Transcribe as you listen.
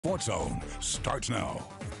Sports Zone starts now.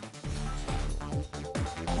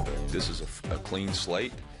 This is a clean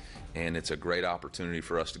slate, and it's a great opportunity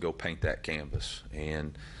for us to go paint that canvas.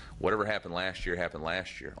 And whatever happened last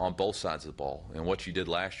year on both sides of the ball. And what you did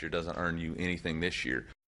last year doesn't earn you anything this year.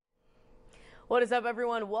 What is up,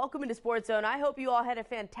 everyone? Welcome into Sports Zone. I hope you all had a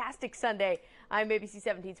fantastic Sunday. I'm ABC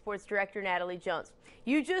 17 Sports Director Natalie Jones.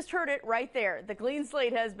 You just heard it right there. The clean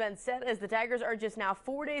slate has been set as the Tigers are just now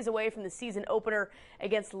 4 days away from the season opener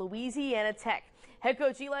against Louisiana Tech. Head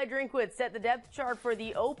coach Eli Drinkwitz set the depth chart for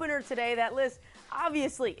the opener today. That list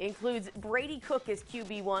obviously includes Brady Cook as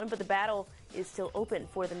QB1, but the battle is still open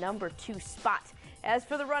for the number 2 spot. As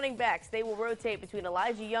for the running backs, they will rotate between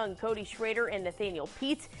Elijah Young, Cody Schrader, and Nathaniel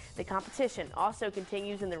Peete. The competition also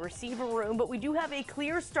continues in the receiver room, but we do have a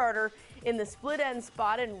clear starter in the split end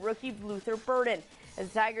spot in rookie Luther Burden. As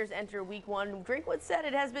the Tigers enter week 1, Drinkwitz said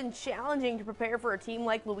it has been challenging to prepare for a team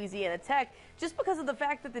like Louisiana Tech just because of the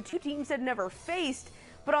fact that the two teams had never faced.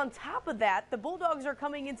 But on top of that, the Bulldogs are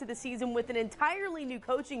coming into the season with an entirely new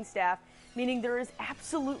coaching staff, meaning there is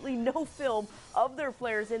absolutely no film of their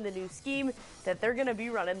players in the new scheme that they're going to be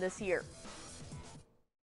running this year.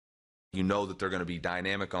 You know that they're going to be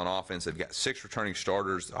dynamic on offense. They've got 6 returning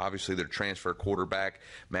starters. Obviously, their transfer quarterback,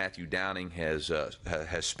 Matthew Downing, has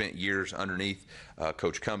spent years underneath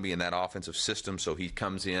Coach Cumbie in that offensive system, so he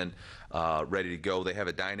comes in ready to go. They have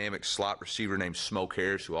a dynamic slot receiver named Smoke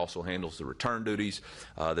Harris, who also handles the return duties.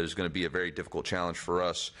 There's going to be a very difficult challenge for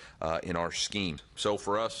us in our scheme. So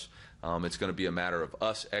for us, it's going to be a matter of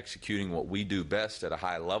us executing what we do best at a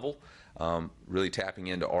high level, really tapping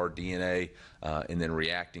into our DNA, and then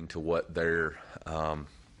reacting to what their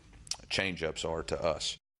change-ups are to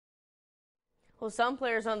us. Well, some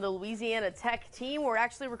players on the Louisiana Tech team were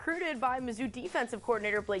actually recruited by Mizzou defensive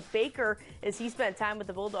coordinator Blake Baker as he spent time with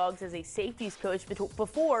the Bulldogs as a safeties coach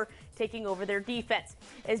before taking over their defense.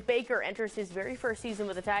 As Baker enters his very first season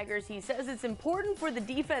with the Tigers, he says it's important for the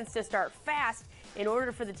defense to start fast in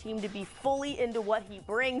order for the team to be fully into what he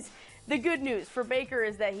brings. The good news for Baker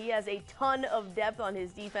is that he has a ton of depth on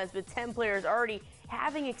his defense, with 10 players already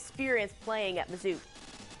having experience playing at Mizzou.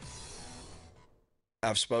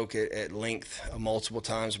 I've spoke at length multiple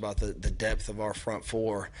times about the depth of our front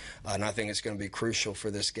four, and I think it's going to be crucial for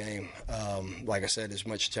this game. Like I said, as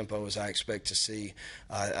much tempo as I expect to see,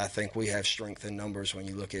 I think we have strength in numbers when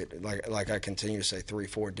you look at, like I continue to say,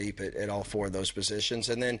 3-4 deep at all 4 of those positions.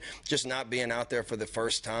 And then just not being out there for the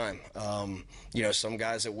first time. You know, some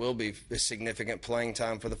guys it will be significant playing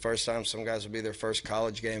time for the first time. Some guys will be their first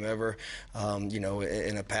college game ever, you know,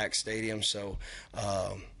 in a packed stadium. So,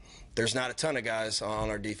 there's not a ton of guys on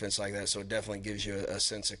our defense like that, so it definitely gives you a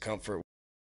sense of comfort.